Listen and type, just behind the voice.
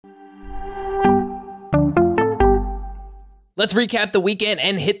Let's recap the weekend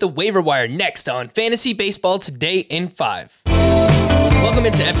and hit the waiver wire next on Fantasy Baseball Today in 5. Welcome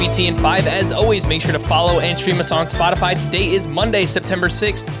into FBT in 5. As always, make sure to follow and stream us on Spotify. Today is Monday, September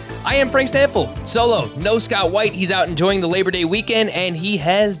 6th. I am Frank Stanfield, solo. No Scott White. He's out enjoying the Labor Day weekend, and he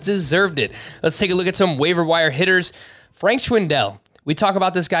has deserved it. Let's take a look at some waiver wire hitters. Frank Schwindel. We talk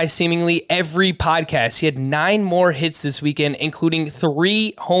about this guy seemingly every podcast. He had 9 more hits this weekend, including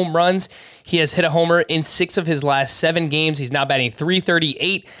 3 home runs. He has hit a homer in 6 of his last 7 games. He's now batting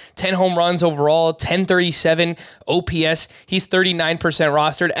 .338, 10 home runs overall, 1037 OPS. He's 39%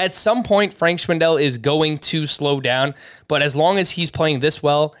 rostered. At some point, Frank Schwindel is going to slow down, but as long as he's playing this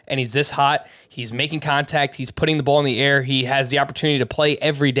well and he's this hot, he's making contact, he's putting the ball in the air, he has the opportunity to play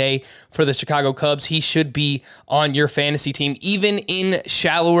every day for the Chicago Cubs. He should be on your fantasy team, even in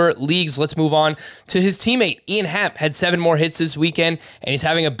shallower leagues. Let's move on to his teammate. Ian Happ had 7 more hits this weekend, and he's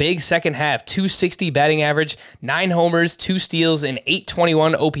having a big second half. .260 batting average, 9 homers, 2 steals, and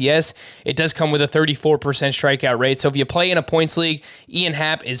 .821 OPS. It does come with a 34% strikeout rate. So if you play in a points league, Ian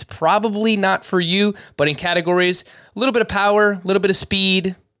Happ is probably not for you, but in categories, a little bit of power, a little bit of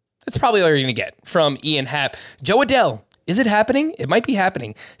speed, that's probably all you're going to get from Ian Happ. Jo Adell. Is it happening? It might be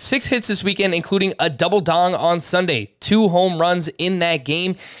happening. 6 hits this weekend, including a double dong on Sunday. 2 home runs in that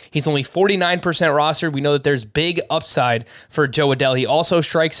game. He's only 49% rostered. We know that there's big upside for Jo Adell. He also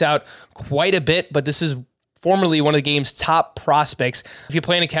strikes out quite a bit, but this is formerly one of the game's top prospects. If you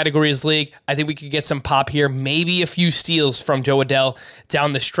play in a categories league, I think we could get some pop here. Maybe a few steals from Jo Adell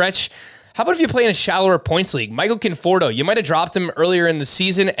down the stretch. How about if you play in a shallower points league? Michael Conforto, you might have dropped him earlier in the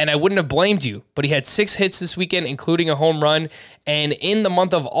season, and I wouldn't have blamed you, but he had 6 hits this weekend, including a home run, and in the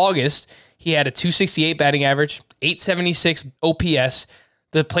month of August, he had a .268 batting average, .876 OPS.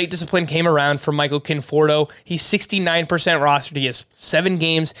 The plate discipline came around for Michael Conforto. He's 69% rostered. He has 7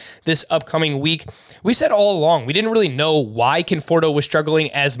 games this upcoming week. We said all along, we didn't really know why Conforto was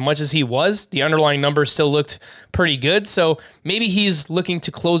struggling as much as he was. The underlying numbers still looked pretty good, so maybe he's looking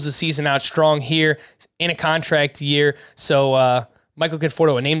to close the season out strong here in a contract year. So Michael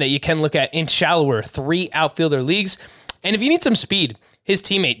Conforto, a name that you can look at in shallower 3 outfielder leagues. And if you need some speed, his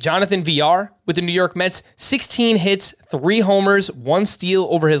teammate, Jonathan Villar, with the New York Mets, 16 hits, 3 homers, 1 steal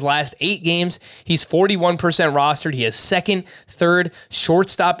over his last 8 games. He's 41% rostered. He has second, third,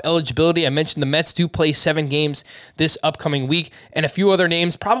 shortstop eligibility. I mentioned the Mets do play 7 games this upcoming week, and a few other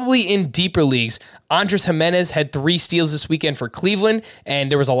names, probably in deeper leagues. Andres Gimenez had 3 steals this weekend for Cleveland,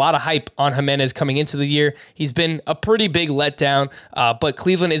 and there was a lot of hype on Gimenez coming into the year. He's been a pretty big letdown, but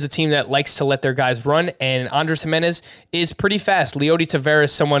Cleveland is a team that likes to let their guys run, and Andres Gimenez is pretty fast. Leody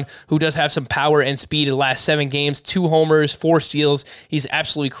Taveras, someone who does have some power and speed in the last 7 games, 2 homers, 4 steals. He's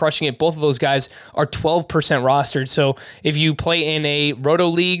absolutely crushing it. Both of those guys are 12% rostered. So if you play in a roto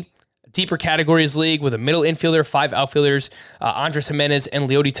league, deeper categories league with a middle infielder, 5 outfielders, Andres Gimenez and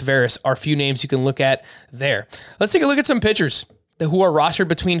Leody Taveras are a few names you can look at there. Let's take a look at some pitchers who are rostered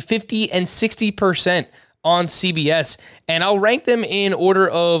between 50 and 60% on CBS, and I'll rank them in order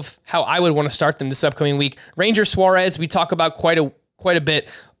of how I would want to start them this upcoming week. Ranger Suarez, we talk about quite a bit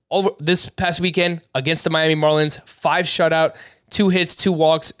over this past weekend against the Miami Marlins. 5 shutout, 2 hits, 2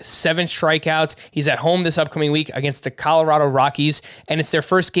 walks, 7 strikeouts. He's at home this upcoming week against the Colorado Rockies, and it's their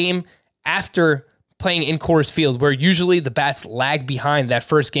first game after playing in Coors Field, where usually the bats lag behind that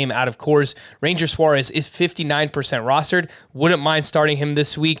first game out of Coors. Ranger Suarez is 59% rostered. Wouldn't mind starting him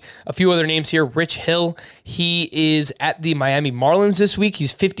this week. A few other names here. Rich Hill, he is at the Miami Marlins this week.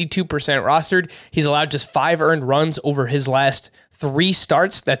 He's 52% rostered. He's allowed just 5 earned runs over his last 3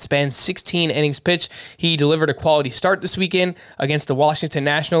 starts that span 16 innings pitched. He delivered a quality start this weekend against the Washington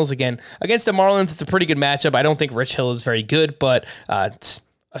Nationals. Again, against the Marlins, it's a pretty good matchup. I don't think Rich Hill is very good, but it's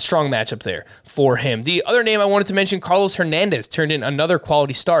a strong matchup there for him. The other name I wanted to mention, Carlos Hernandez, turned in another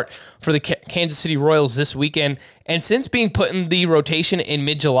quality start for the Kansas City Royals this weekend. And since being put in the rotation in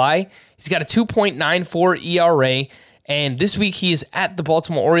mid-July, he's got a 2.94 ERA. And this week he is at the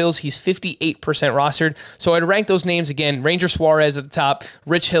Baltimore Orioles. He's 58% rostered. So I'd rank those names again. Ranger Suarez at the top,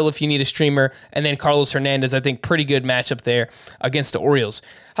 Rich Hill if you need a streamer, and then Carlos Hernandez. I think pretty good matchup there against the Orioles.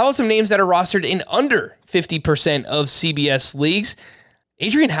 How about some names that are rostered in under 50% of CBS leagues?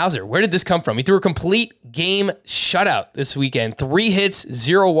 Adrian Hauser, where did this come from? He threw a complete game shutout this weekend. 3 hits,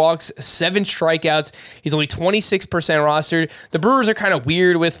 0 walks, 7 strikeouts. He's only 26% rostered. The Brewers are kind of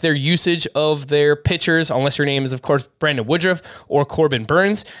weird with their usage of their pitchers, unless your name is, of course, Brandon Woodruff or Corbin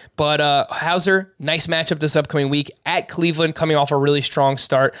Burns. But Hauser, nice matchup this upcoming week at Cleveland, coming off a really strong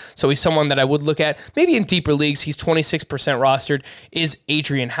start. So he's someone that I would look at. Maybe in deeper leagues, he's 26% rostered, is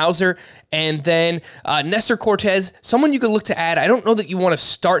Adrian Hauser. And then Nestor Cortez, someone you could look to add. I don't know that you want want to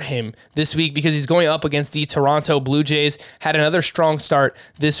start him this week because he's going up against the Toronto Blue Jays. Had another strong start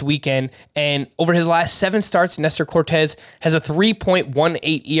this weekend, and over his last 7 starts, Nestor Cortes has a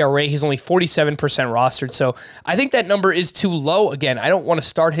 3.18 ERA. He's only 47% rostered, so I think that number is too low. Again, I don't want to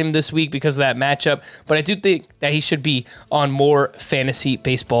start him this week because of that matchup, but I do think that he should be on more fantasy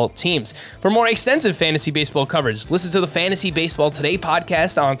baseball teams. For more extensive fantasy baseball coverage, listen to the Fantasy Baseball Today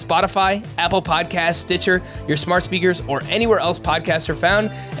podcast on Spotify, Apple Podcasts, Stitcher, your smart speakers, or anywhere else podcasts are found.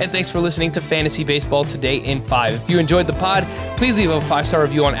 And thanks for listening to Fantasy Baseball Today in 5. If you enjoyed the pod, please leave a 5-star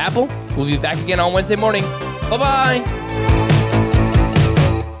review on Apple. We'll be back again on Wednesday morning. Bye-bye.